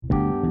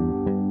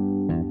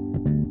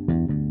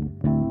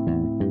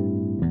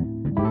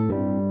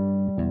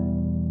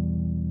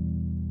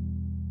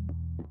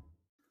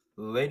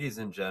Ladies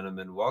and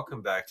gentlemen,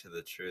 welcome back to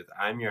The Truth.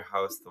 I'm your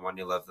host, the one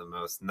you love the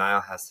most,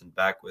 Niall Heston,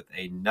 back with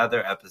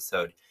another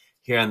episode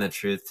here on The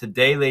Truth.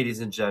 Today, ladies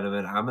and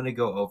gentlemen, I'm going to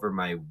go over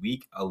my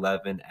Week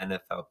 11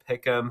 NFL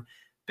Pick'em.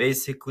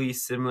 Basically,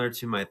 similar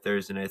to my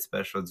Thursday night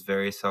special, it's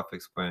very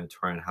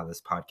self-explanatory on how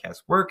this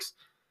podcast works.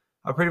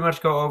 I'll pretty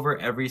much go over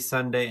every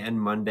Sunday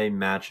and Monday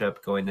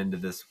matchup going into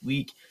this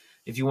week.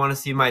 If you want to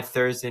see my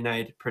Thursday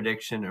night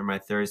prediction or my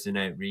Thursday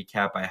night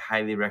recap, I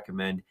highly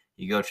recommend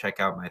you go check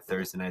out my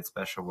Thursday night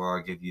special where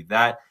I'll give you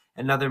that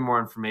and other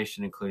more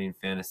information, including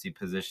fantasy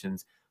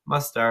positions,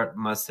 must start,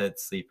 must sit,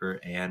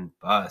 sleeper, and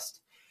bust.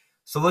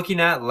 So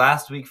looking at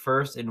last week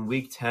first, in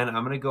week 10,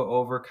 I'm going to go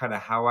over kind of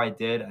how I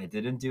did. I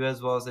didn't do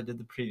as well as I did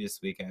the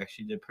previous week. I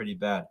actually did pretty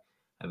bad.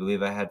 I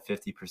believe I had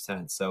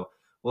 50%. So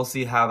we'll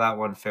see how that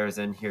one fares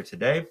in here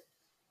today.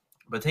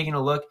 But taking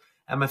a look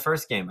at my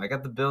first game, I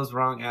got the Bills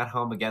wrong at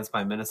home against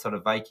my Minnesota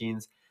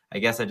Vikings. I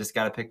guess I just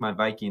got to pick my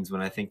Vikings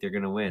when I think they're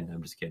going to win.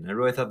 I'm just kidding. I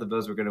really thought the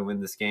Bills were going to win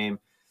this game.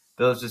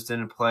 Bills just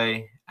didn't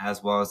play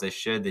as well as they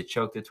should. They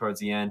choked it towards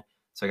the end.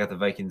 So I got the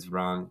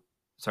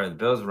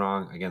Bills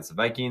wrong against the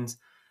Vikings.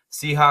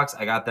 Seahawks,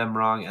 I got them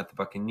wrong at the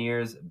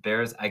Buccaneers.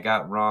 Bears, I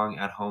got wrong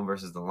at home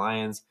versus the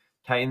Lions.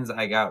 Titans,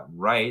 I got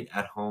right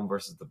at home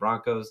versus the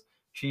Broncos.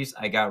 Chiefs,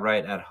 I got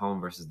right at home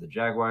versus the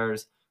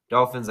Jaguars.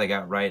 Dolphins, I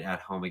got right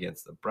at home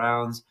against the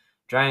Browns.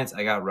 Giants,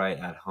 I got right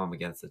at home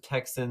against the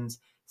Texans.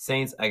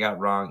 Saints, I got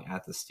wrong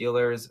at the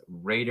Steelers.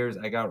 Raiders,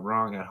 I got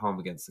wrong at home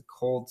against the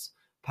Colts.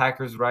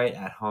 Packers, right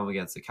at home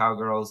against the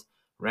Cowgirls.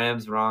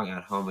 Rams, wrong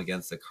at home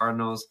against the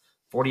Cardinals.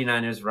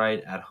 49ers,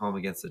 right at home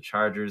against the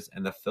Chargers.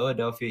 And the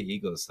Philadelphia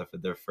Eagles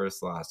suffered their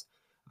first loss.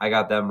 I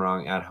got them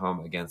wrong at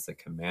home against the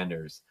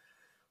Commanders.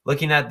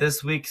 Looking at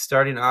this week,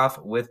 starting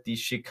off with the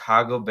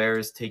Chicago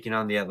Bears taking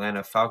on the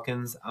Atlanta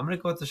Falcons. I'm going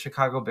to go with the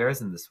Chicago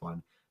Bears in this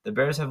one. The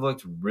Bears have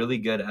looked really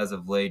good as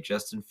of late.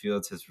 Justin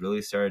Fields has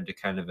really started to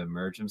kind of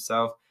emerge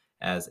himself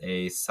as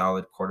a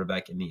solid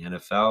quarterback in the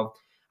NFL.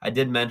 I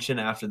did mention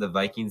after the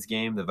Vikings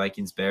game, the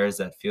Vikings-Bears,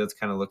 that Fields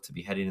kind of looked to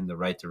be heading in the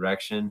right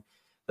direction.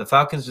 The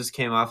Falcons just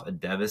came off a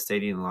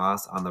devastating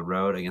loss on the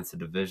road against a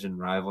division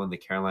rival in the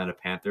Carolina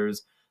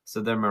Panthers,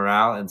 so their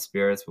morale and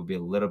spirits will be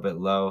a little bit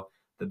low.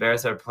 The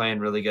Bears are playing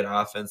really good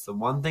offense. The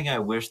one thing I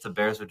wish the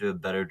Bears would do a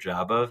better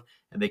job of,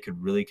 and they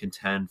could really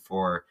contend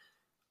for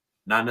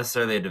not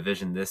necessarily a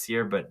division this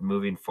year, but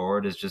moving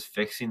forward, is just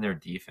fixing their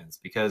defense,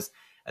 because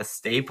a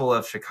staple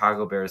of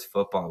Chicago Bears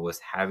football was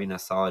having a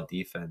solid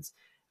defense,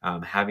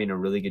 having a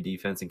really good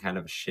defense and kind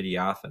of a shitty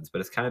offense.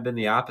 But it's kind of been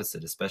the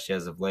opposite, especially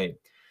as of late.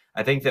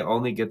 I think the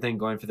only good thing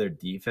going for their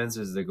defense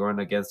is they're going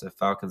against a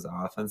Falcons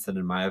offense that,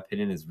 in my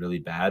opinion, is really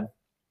bad.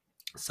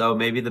 So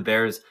maybe the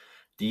Bears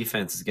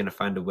defense is going to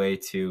find a way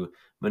to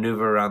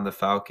maneuver around the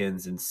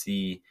Falcons and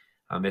see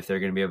if they're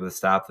going to be able to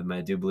stop them.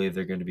 I do believe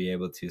they're going to be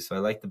able to. So I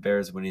like the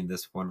Bears winning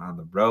this one on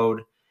the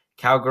road.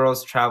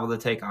 Cowgirls travel to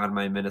take on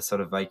my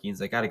Minnesota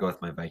Vikings. I got to go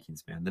with my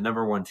Vikings, man. The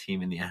number one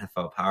team in the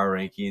NFL power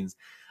rankings.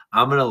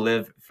 I'm going to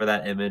live for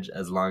that image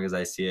as long as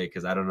I see it,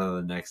 because I don't know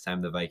the next time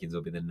the Vikings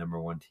will be the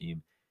number one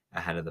team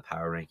ahead of the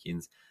power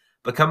rankings.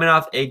 But coming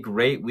off a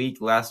great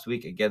week last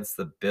week against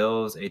the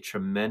Bills, a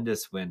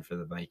tremendous win for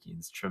the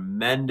Vikings.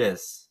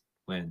 Tremendous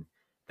win.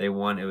 They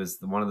won. It was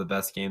one of the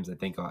best games I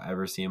think I'll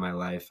ever see in my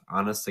life.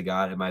 Honest to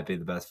God, it might be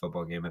the best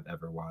football game I've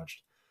ever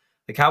watched.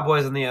 The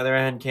Cowboys, on the other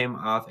hand, came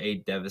off a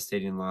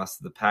devastating loss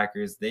to the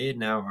Packers. They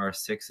now are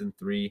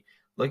 6-3,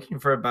 looking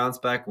for a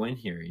bounce-back win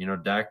here. You know,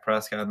 Dak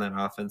Prescott and that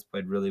offense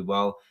played really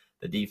well.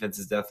 The defense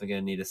is definitely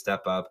going to need to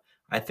step up.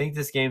 I think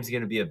this game is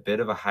going to be a bit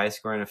of a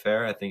high-scoring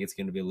affair. I think it's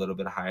going to be a little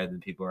bit higher than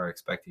people are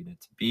expecting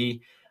it to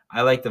be.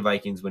 I like the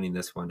Vikings winning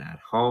this one at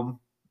home.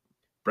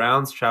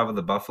 Browns travel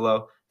to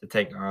Buffalo to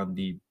take on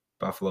the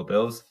Buffalo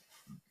Bills.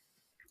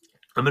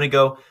 I'm going to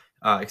go,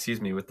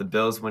 with the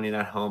Bills winning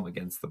at home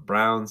against the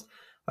Browns.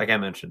 Like I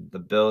mentioned, the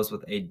Bills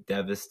with a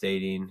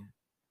devastating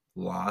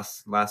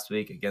loss last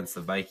week against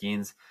the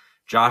Vikings.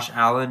 Josh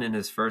Allen in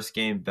his first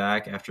game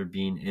back after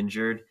being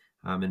injured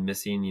and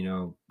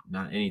missing,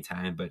 not any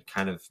time, but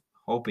kind of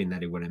hoping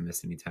that he wouldn't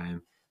miss any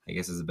time, I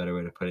guess is a better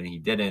way to put it. He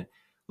didn't.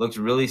 Looked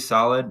really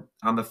solid.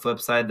 On the flip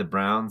side, the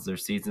Browns, their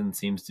season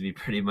seems to be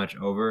pretty much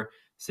over.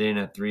 Sitting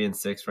at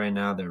 3-6 right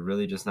now. They're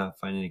really just not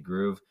finding a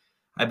groove.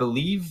 I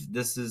believe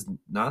this is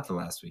not the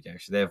last week,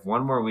 actually. They have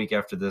one more week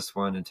after this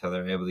one until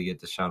they're able to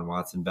get Deshaun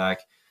Watson back.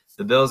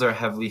 The Bills are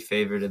heavily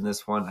favored in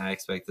this one. I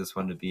expect this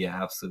one to be an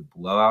absolute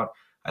blowout.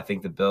 I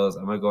think the Bills,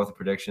 I'm going to go with a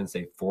prediction,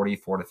 say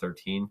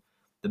 44-13.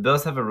 The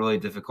Bills have a really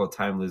difficult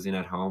time losing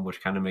at home,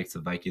 which kind of makes the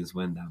Vikings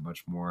win that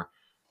much more,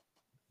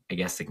 I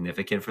guess,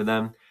 significant for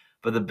them.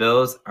 But the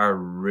Bills are a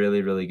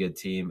really, really good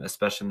team,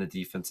 especially on the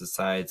defensive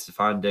side.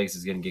 Stephon Diggs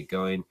is going to get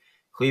going.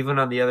 Cleveland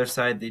on the other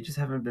side, they just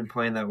haven't been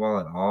playing that well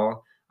at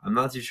all. I'm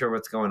not too sure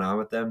what's going on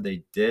with them.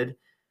 They did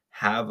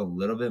have a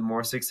little bit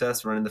more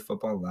success running the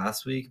football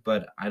last week,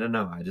 but I don't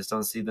know. I just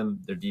don't see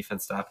their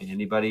defense stopping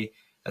anybody,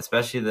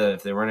 especially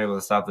if they weren't able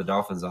to stop the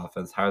Dolphins'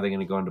 offense. How are they going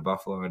to go into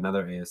Buffalo,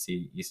 another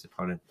AFC East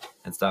opponent,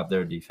 and stop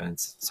their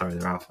offense?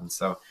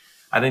 So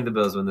I think the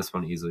Bills win this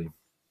one easily.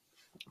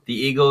 The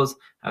Eagles,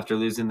 after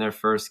losing their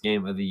first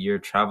game of the year,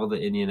 travel to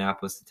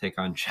Indianapolis to take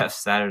on Jeff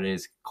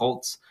Saturday's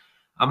Colts.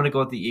 I'm going to go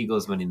with the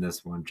Eagles winning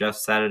this one. Jeff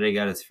Saturday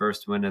got his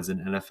first win as an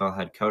NFL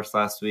head coach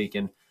last week,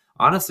 and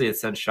honestly, it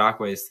sent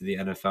shockwaves to the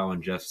NFL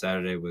when Jeff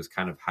Saturday was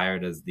kind of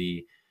hired as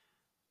the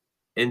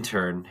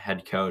intern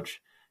head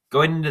coach.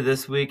 Going into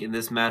this week in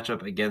this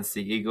matchup against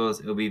the Eagles,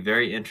 it'll be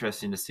very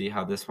interesting to see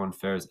how this one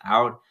fares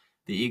out.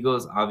 The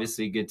Eagles,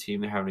 obviously a good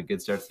team. They're having a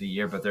good start to the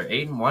year, but they're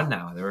 8-1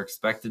 now. They were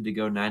expected to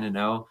go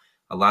 9-0.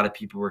 A lot of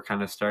people were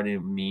kind of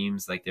starting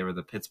memes like they were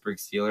the Pittsburgh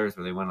Steelers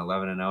where they went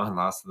 11-0 and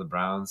lost to the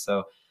Browns.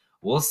 So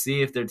we'll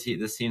see if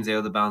this team's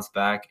able to bounce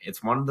back.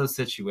 It's one of those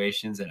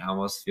situations that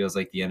almost feels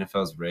like the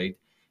NFL's rigged.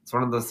 It's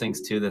one of those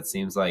things, too, that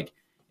seems like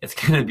it's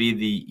going to be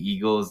the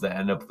Eagles that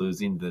end up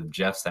losing the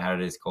Jeff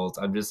Saturday's Colts.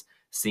 I'm just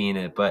seeing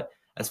it. But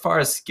as far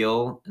as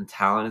skill and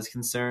talent is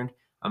concerned,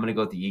 I'm going to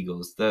go with the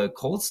Eagles. The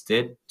Colts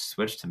did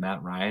switch to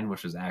Matt Ryan,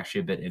 which was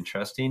actually a bit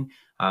interesting.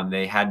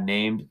 They had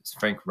named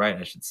Frank Wright,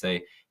 I should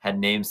say, had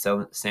named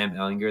Sam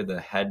Ehlinger the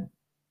head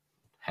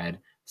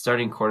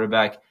starting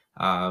quarterback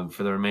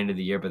for the remainder of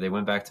the year, but they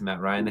went back to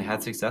Matt Ryan. They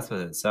had success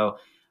with it. So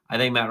I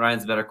think Matt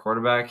Ryan's a better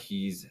quarterback.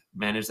 He's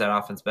managed that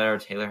offense better.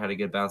 Taylor had a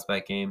good bounce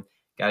back game.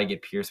 Got to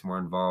get Pierce more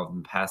involved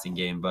in the passing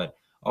game. But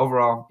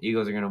overall,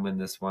 Eagles are going to win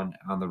this one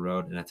on the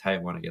road in a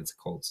tight one against the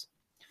Colts.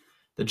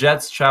 The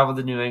Jets travel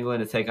to New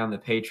England to take on the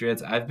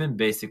Patriots. I've been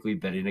basically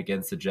betting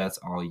against the Jets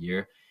all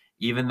year,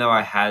 even though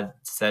I had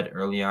said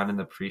early on in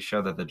the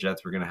pre-show that the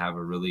Jets were going to have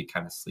a really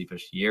kind of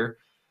sleepish year.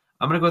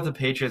 I'm going to go with the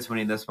Patriots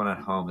winning this one at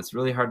home. It's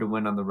really hard to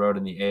win on the road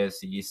in the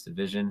AFC East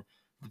division.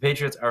 The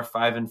Patriots are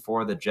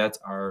 5-4. The Jets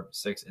are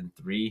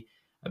 6-3.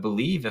 I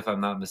believe, if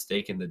I'm not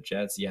mistaken, the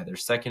Jets, they're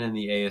second in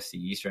the AFC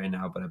East right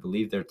now, but I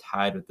believe they're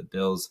tied with the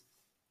Bills.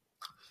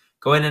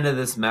 Going into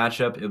this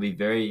matchup, it'll be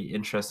very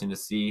interesting to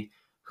see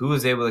who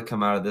was able to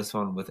come out of this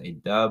one with a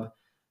dub.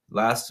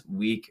 Last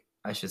week,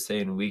 I should say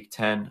in week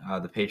 10,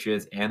 the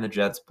Patriots and the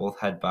Jets both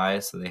had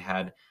byes, so they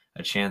had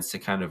a chance to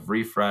kind of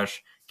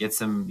refresh, get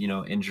some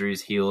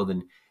injuries healed,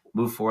 and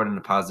move forward in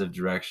a positive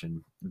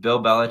direction.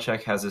 Bill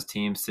Belichick has his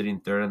team sitting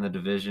third in the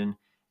division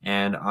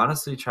and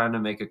honestly trying to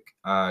make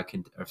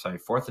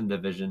fourth in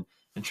division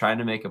and trying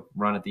to make a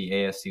run at the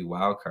AFC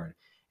wildcard.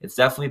 It's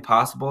definitely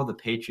possible. The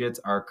Patriots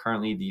are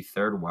currently the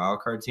third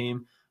wildcard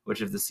team,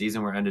 which if the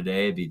season were ended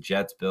today, it'd be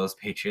Jets, Bills,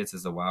 Patriots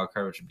as the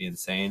wildcard, which would be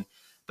insane.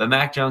 But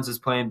Mac Jones is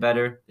playing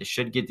better. They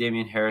should get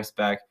Damian Harris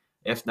back.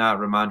 If not,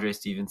 Ramondre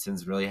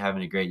Stevenson's really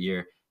having a great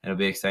year, and it'll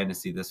be exciting to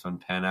see this one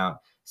pan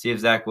out. See if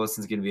Zach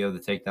Wilson's going to be able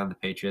to take down the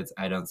Patriots.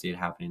 I don't see it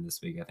happening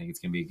this week. I think it's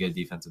going to be a good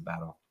defensive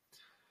battle.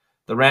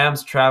 The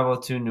Rams travel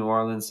to New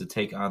Orleans to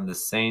take on the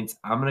Saints.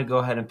 I'm going to go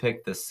ahead and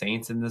pick the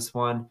Saints in this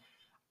one.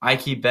 I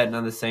keep betting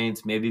on the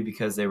Saints, maybe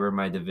because they were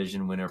my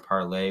division winner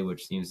parlay,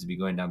 which seems to be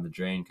going down the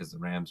drain because the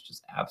Rams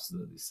just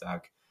absolutely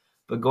suck.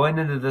 But going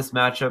into this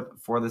matchup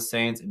for the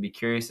Saints, I'd be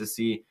curious to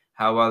see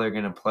how well they're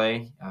going to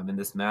play in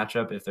this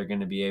matchup, if they're going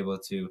to be able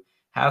to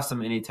have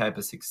any type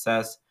of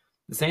success.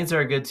 The Saints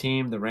are a good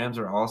team. The Rams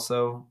are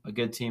also a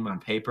good team on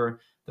paper.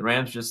 The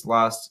Rams just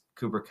lost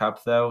Cooper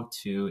Kupp, though,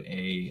 to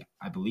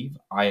I believe,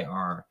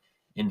 IR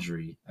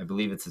injury. I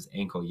believe it's his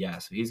ankle,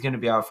 So he's going to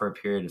be out for a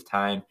period of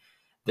time.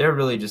 They're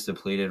really just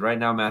depleted. Right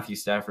now, Matthew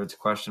Stafford's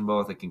questionable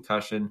with a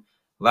concussion.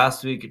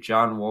 Last week,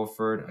 John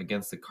Wolford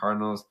against the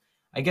Cardinals.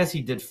 I guess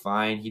he did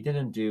fine. He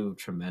didn't do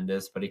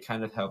tremendous, but he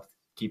kind of helped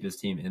keep his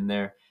team in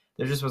there.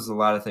 There just was a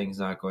lot of things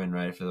not going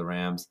right for the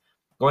Rams.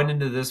 Going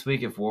into this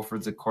week, if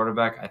Wolford's a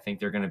quarterback, I think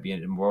they're going to be a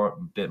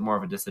bit more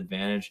of a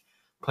disadvantage.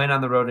 Playing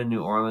on the road in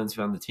New Orleans,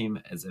 who on the team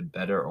is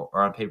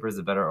on paper is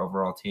a better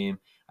overall team.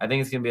 I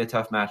think it's going to be a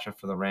tough matchup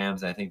for the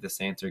Rams. I think the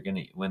Saints are going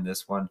to win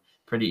this one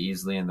pretty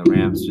easily, and the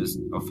Rams just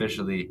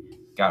officially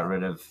got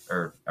rid of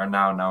or are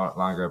now no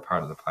longer a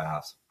part of the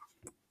playoffs.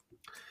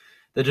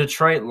 The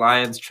Detroit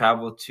Lions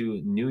travel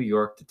to New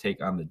York to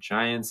take on the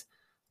Giants.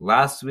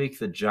 Last week,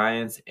 the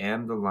Giants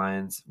and the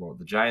Lions,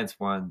 the Giants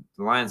won.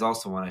 The Lions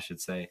also won, I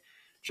should say.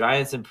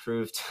 Giants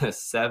improved to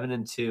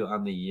 7-2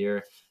 on the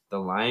year. The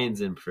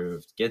Lions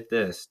improved, get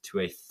this, to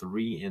a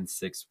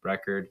 3-6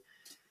 record.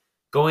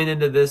 Going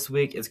into this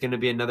week, it's going to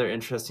be another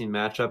interesting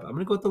matchup. I'm going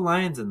to go with the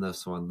Lions in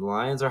this one. The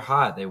Lions are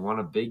hot. They won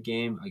a big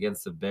game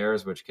against the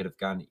Bears, which could have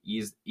gone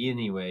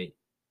easily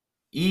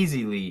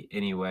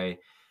anyway.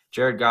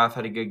 Jared Goff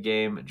had a good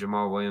game.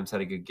 Jamal Williams had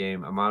a good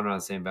game. Amon-Ra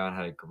St. Brown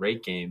had a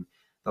great game.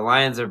 The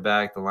Lions are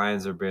back. The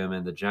Lions are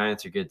booming. The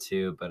Giants are good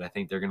too, but I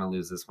think they're going to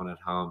lose this one at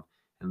home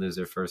and lose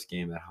their first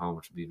game at home,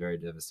 which would be very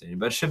devastating.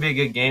 But it should be a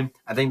good game.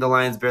 I think the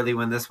Lions barely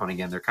win this one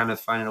again. They're kind of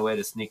finding a way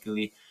to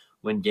sneakily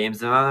win games.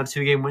 They're on a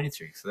 2-game winning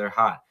streak, so they're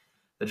hot.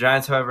 The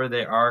Giants, however,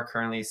 they are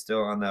currently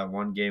still on that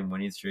 1-game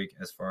winning streak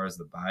as far as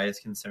the bye is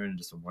concerned,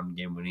 just a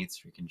 1-game winning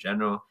streak in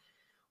general.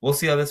 We'll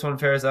see how this one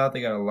fares out.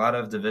 They got a lot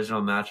of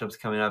divisional matchups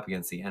coming up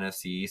against the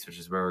NFC East, which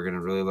is where we're going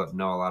to really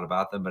know a lot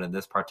about them. But in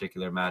this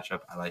particular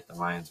matchup, I like the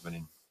Lions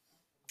winning.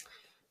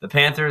 The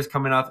Panthers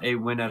coming off a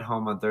win at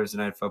home on Thursday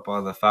Night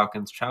Football. The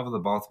Falcons travel to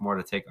Baltimore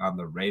to take on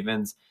the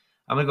Ravens.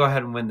 I'm going to go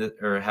ahead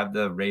and have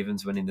the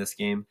Ravens winning this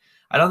game.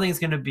 I don't think it's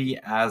going to be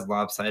as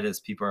lopsided as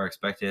people are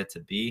expecting it to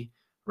be.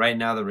 Right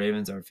now, the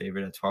Ravens are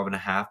favored at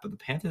 12.5, but the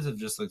Panthers have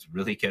just looked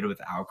really good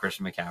without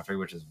Christian McCaffrey,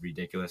 which is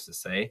ridiculous to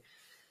say.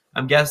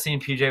 I'm guessing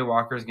PJ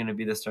Walker is going to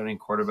be the starting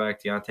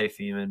quarterback. Deontay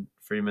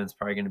Freeman's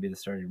probably going to be the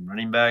starting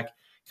running back,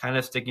 kind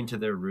of sticking to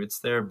their roots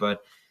there.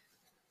 But,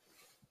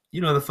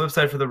 the flip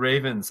side for the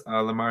Ravens,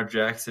 Lamar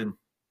Jackson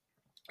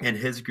and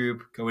his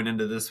group going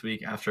into this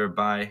week after a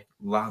bye, a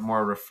lot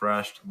more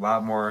refreshed, a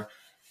lot more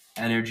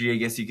energy, I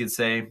guess you could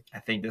say. I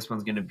think this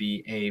one's going to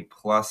be a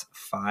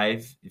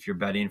 +5 if you're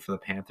betting for the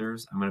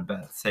Panthers. I'm going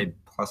to say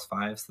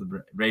 +5, so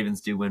the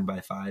Ravens do win by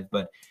 5,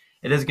 but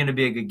it is going to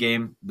be a good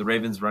game. The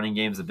Ravens' running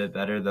game is a bit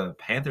better. The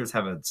Panthers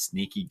have a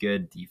sneaky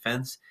good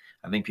defense.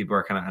 I think people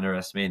are kind of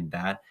underestimating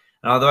that.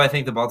 And although I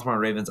think the Baltimore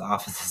Ravens'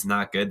 offense is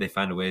not good, they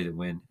find a way to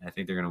win. I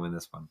think they're going to win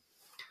this one.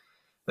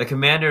 The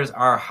Commanders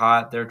are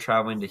hot. They're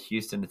traveling to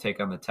Houston to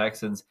take on the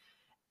Texans.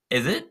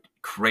 Is it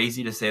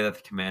crazy to say that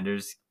the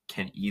Commanders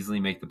can easily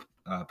make the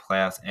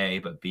playoffs, A,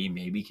 but B,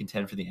 maybe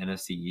contend for the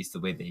NFC East the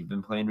way they've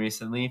been playing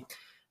recently?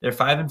 They're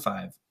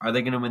 5-5. Are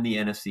they going to win the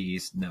NFC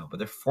East? No, but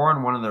they're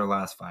 4-1 in their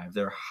last 5.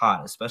 They're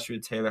hot, especially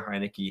with Taylor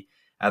Heineke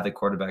at the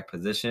quarterback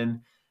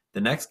position.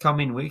 The next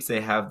coming weeks,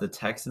 they have the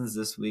Texans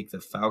this week, the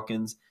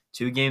Falcons,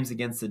 2 games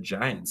against the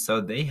Giants.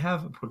 So they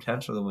have a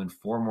potential to win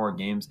 4 more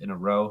games in a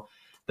row.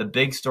 The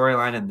big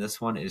storyline in this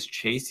one is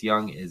Chase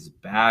Young is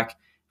back,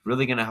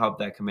 really going to help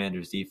that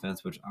Commanders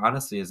defense, which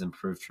honestly has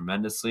improved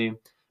tremendously.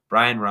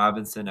 Brian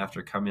Robinson,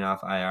 after coming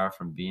off IR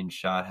from being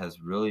shot,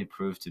 has really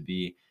proved to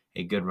be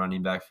a good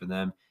running back for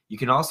them. You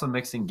can also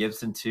mix in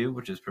Gibson too,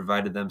 which has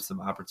provided them some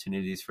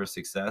opportunities for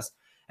success.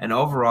 And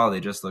overall,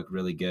 they just look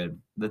really good.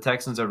 The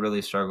Texans are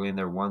really struggling.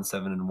 They're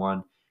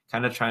 1-7-1,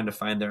 kind of trying to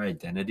find their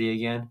identity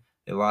again.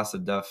 They lost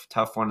a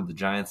tough one to the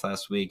Giants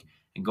last week.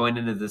 And going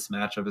into this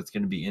matchup, it's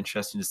going to be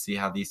interesting to see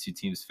how these two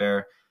teams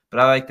fare.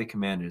 But I like the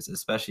Commanders,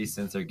 especially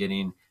since they're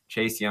getting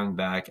Chase Young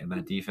back and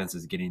that defense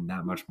is getting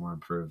that much more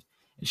improved.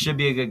 It should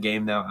be a good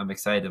game, though. I'm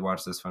excited to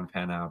watch this one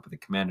pan out. But the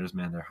Commanders,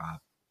 man, they're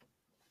hot.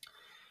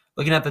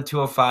 Looking at the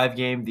 205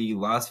 game, the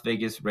Las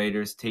Vegas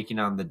Raiders taking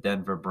on the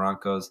Denver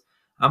Broncos.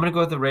 I'm going to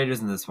go with the Raiders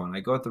in this one. I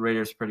go with the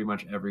Raiders pretty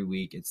much every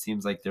week. It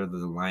seems like they're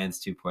the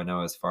Lions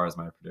 2.0 as far as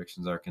my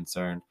predictions are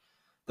concerned.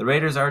 The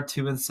Raiders are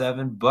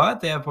 2-7, but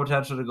they have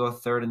potential to go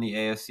third in the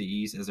AFC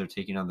East as they're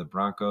taking on the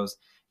Broncos.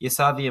 You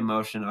saw the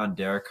emotion on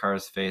Derek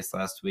Carr's face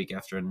last week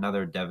after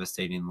another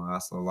devastating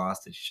loss. A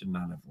loss they should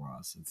not have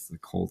lost. It's the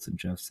Colts and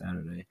Jeff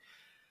Saturday.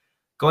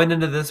 Going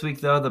into this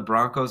week, though, the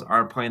Broncos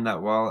aren't playing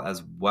that well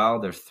as well.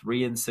 They're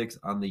 3-6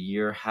 on the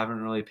year.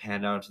 Haven't really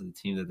panned out to the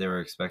team that they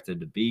were expected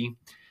to be.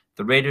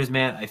 The Raiders,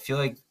 man, I feel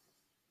like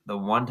the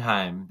one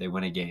time they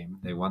win a game,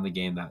 they won the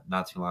game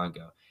not too long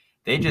ago.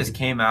 They just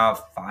came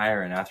out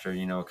firing after,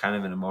 kind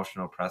of an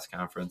emotional press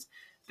conference.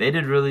 They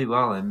did really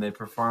well, and they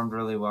performed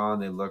really well,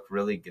 and they looked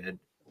really good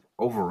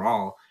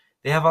overall.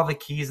 They have all the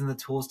keys and the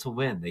tools to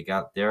win. They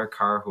got Derek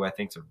Carr, who I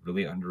think is a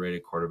really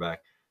underrated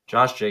quarterback,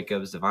 Josh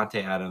Jacobs,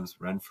 Devontae Adams,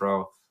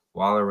 Renfro,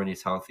 Waller when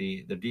he's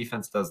healthy. Their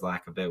defense does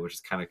lack a bit, which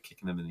is kind of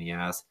kicking them in the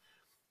ass.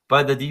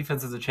 But the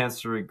defense has a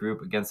chance to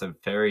regroup against a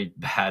very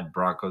bad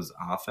Broncos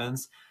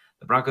offense.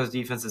 The Broncos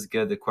defense is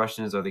good. The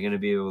question is, are they going to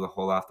be able to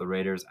hold off the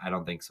Raiders? I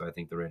don't think so. I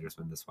think the Raiders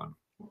win this one.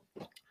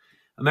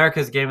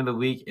 America's game of the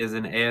week is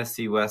an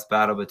AFC West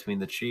battle between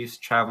the Chiefs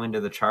traveling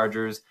to the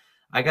Chargers.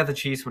 I got the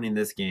Chiefs winning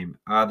this game.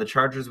 The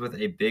Chargers with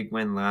a big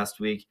win last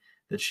week.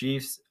 The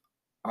Chiefs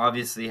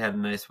obviously had a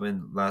nice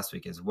win last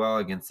week as well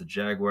against the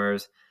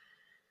Jaguars.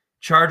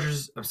 The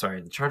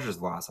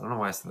Chargers lost. I don't know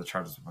why I said the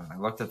Chargers won. I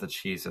looked at the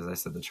Chiefs as I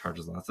said the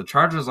Chargers lost. The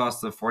Chargers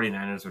lost to the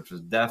 49ers, which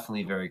was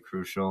definitely very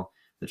crucial.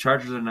 The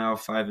Chargers are now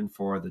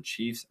 5-4. The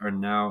Chiefs are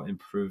now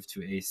improved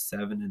to a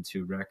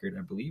 7-2 record.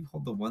 I believe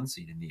hold the 1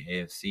 seed in the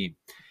AFC.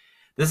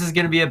 This is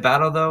going to be a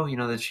battle, though.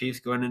 The Chiefs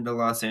going into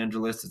Los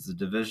Angeles. It's a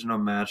divisional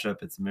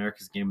matchup. It's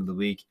America's game of the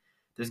week.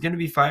 There's going to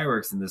be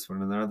fireworks in this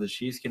one, and are the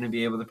Chiefs going to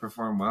be able to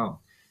perform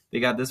well? They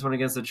got this one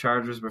against the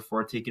Chargers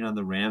before taking on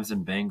the Rams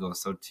and Bengals.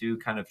 So 2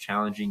 kind of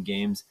challenging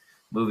games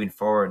moving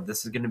forward.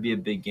 This is going to be a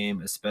big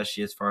game,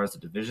 especially as far as the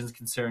division is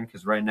concerned,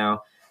 because right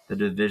now the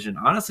division,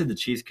 honestly, the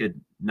Chiefs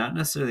could not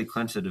necessarily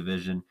clinch the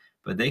division,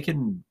 but they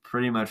can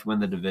pretty much win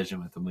the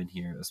division with the win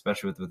here,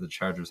 especially with what the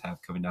Chargers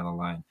have coming down the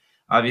line.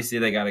 Obviously,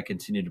 they got to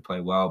continue to play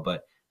well,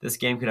 but this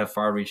game could have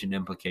far-reaching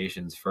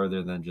implications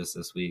further than just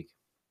this week.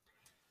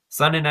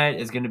 Sunday night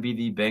is going to be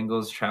the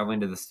Bengals traveling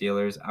to the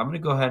Steelers. I'm going to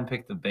go ahead and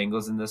pick the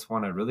Bengals in this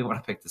one. I really want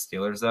to pick the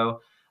Steelers,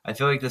 though. I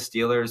feel like the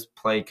Steelers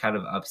play kind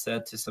of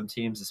upset to some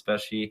teams,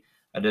 especially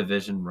a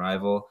division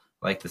rival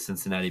like the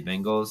Cincinnati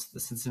Bengals.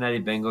 The Cincinnati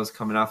Bengals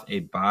coming off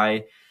a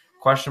bye.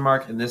 Question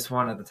mark in this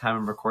one at the time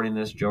I'm recording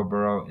this. Joe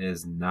Burrow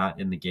is not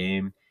in the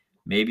game.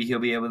 Maybe he'll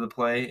be able to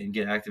play and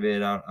get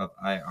activated out of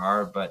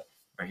IR,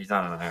 or he's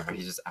not on IR.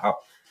 He's just out.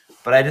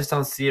 But I just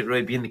don't see it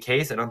really being the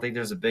case. I don't think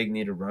there's a big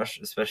need to rush,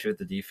 especially with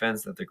the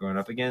defense that they're going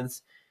up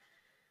against.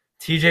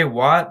 TJ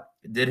Watt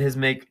did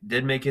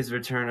make his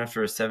return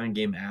after a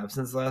 7-game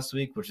absence last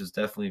week, which is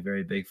definitely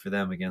very big for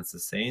them against the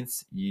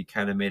Saints. He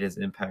kind of made his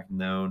impact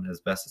known as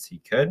best as he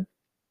could.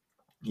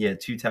 He had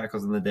 2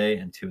 tackles in the day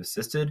and 2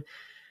 assisted.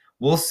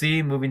 We'll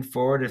see moving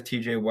forward if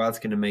TJ Watt's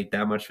going to make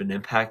that much of an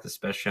impact,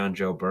 especially on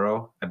Joe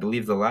Burrow. I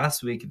believe the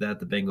last week that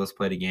the Bengals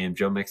played a game,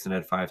 Joe Mixon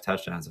had 5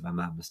 touchdowns, if I'm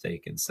not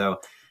mistaken.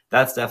 So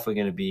that's definitely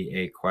going to be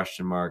a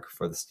question mark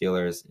for the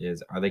Steelers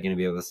is, are they going to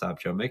be able to stop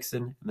Joe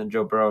Mixon and then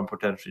Joe Burrow and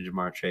potentially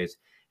Jamar Chase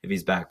if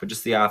he's back? But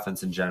just the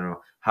offense in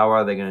general, how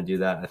are they going to do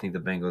that? I think the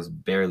Bengals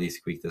barely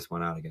squeaked this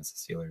one out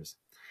against the Steelers.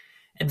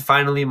 And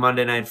finally,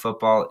 Monday Night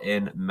Football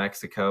in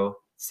Mexico.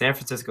 San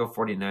Francisco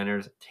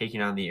 49ers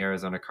taking on the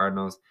Arizona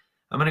Cardinals.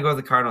 I'm going to go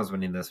with the Cardinals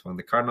winning this one.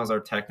 The Cardinals are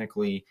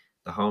technically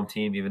the home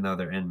team, even though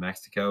they're in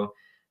Mexico.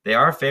 They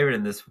are favored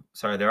in this.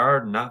 Sorry, they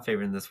are not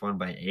favored in this one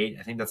by 8.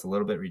 I think that's a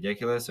little bit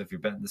ridiculous. So if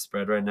you're betting the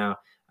spread right now,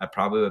 I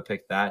probably would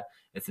pick that.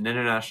 It's an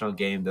international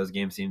game. Those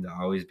games seem to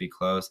always be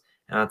close.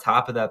 And on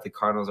top of that, the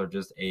Cardinals are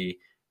just a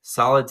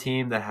solid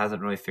team that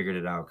hasn't really figured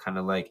it out, kind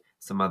of like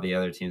some of the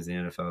other teams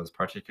in the NFL,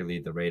 particularly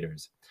the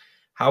Raiders.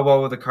 How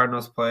well will the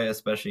Cardinals play,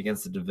 especially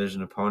against a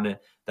division opponent?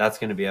 That's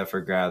going to be up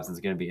for grabs, and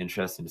it's going to be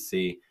interesting to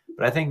see.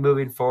 But I think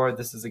moving forward,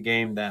 this is a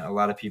game that a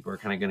lot of people are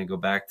kind of going to go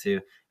back to,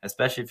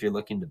 especially if you're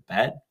looking to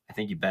bet. I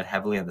think you bet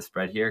heavily on the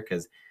spread here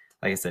because,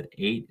 like I said,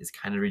 8 is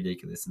kind of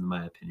ridiculous in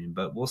my opinion.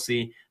 But we'll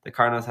see. The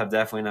Cardinals have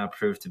definitely not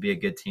proved to be a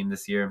good team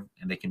this year,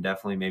 and they can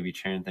definitely maybe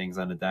turn things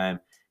on a dime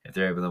if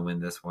they're able to win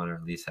this one or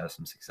at least have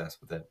some success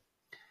with it.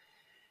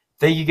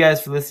 Thank you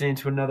guys for listening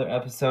to another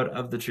episode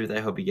of The Truth. I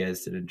hope you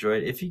guys did enjoy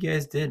it. If you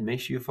guys did, make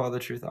sure you follow The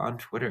Truth on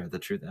Twitter, The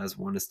Truth as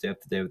one, to stay up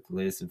to date with the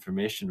latest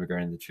information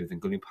regarding The Truth,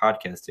 including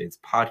podcast dates,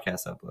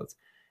 podcast uploads,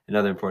 and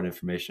other important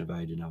information about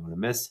you do not want to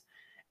miss.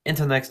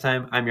 Until next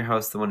time, I'm your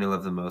host, the one you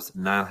love the most,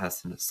 Niall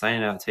Heston,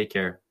 signing out. Take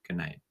care. Good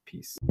night.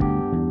 Peace.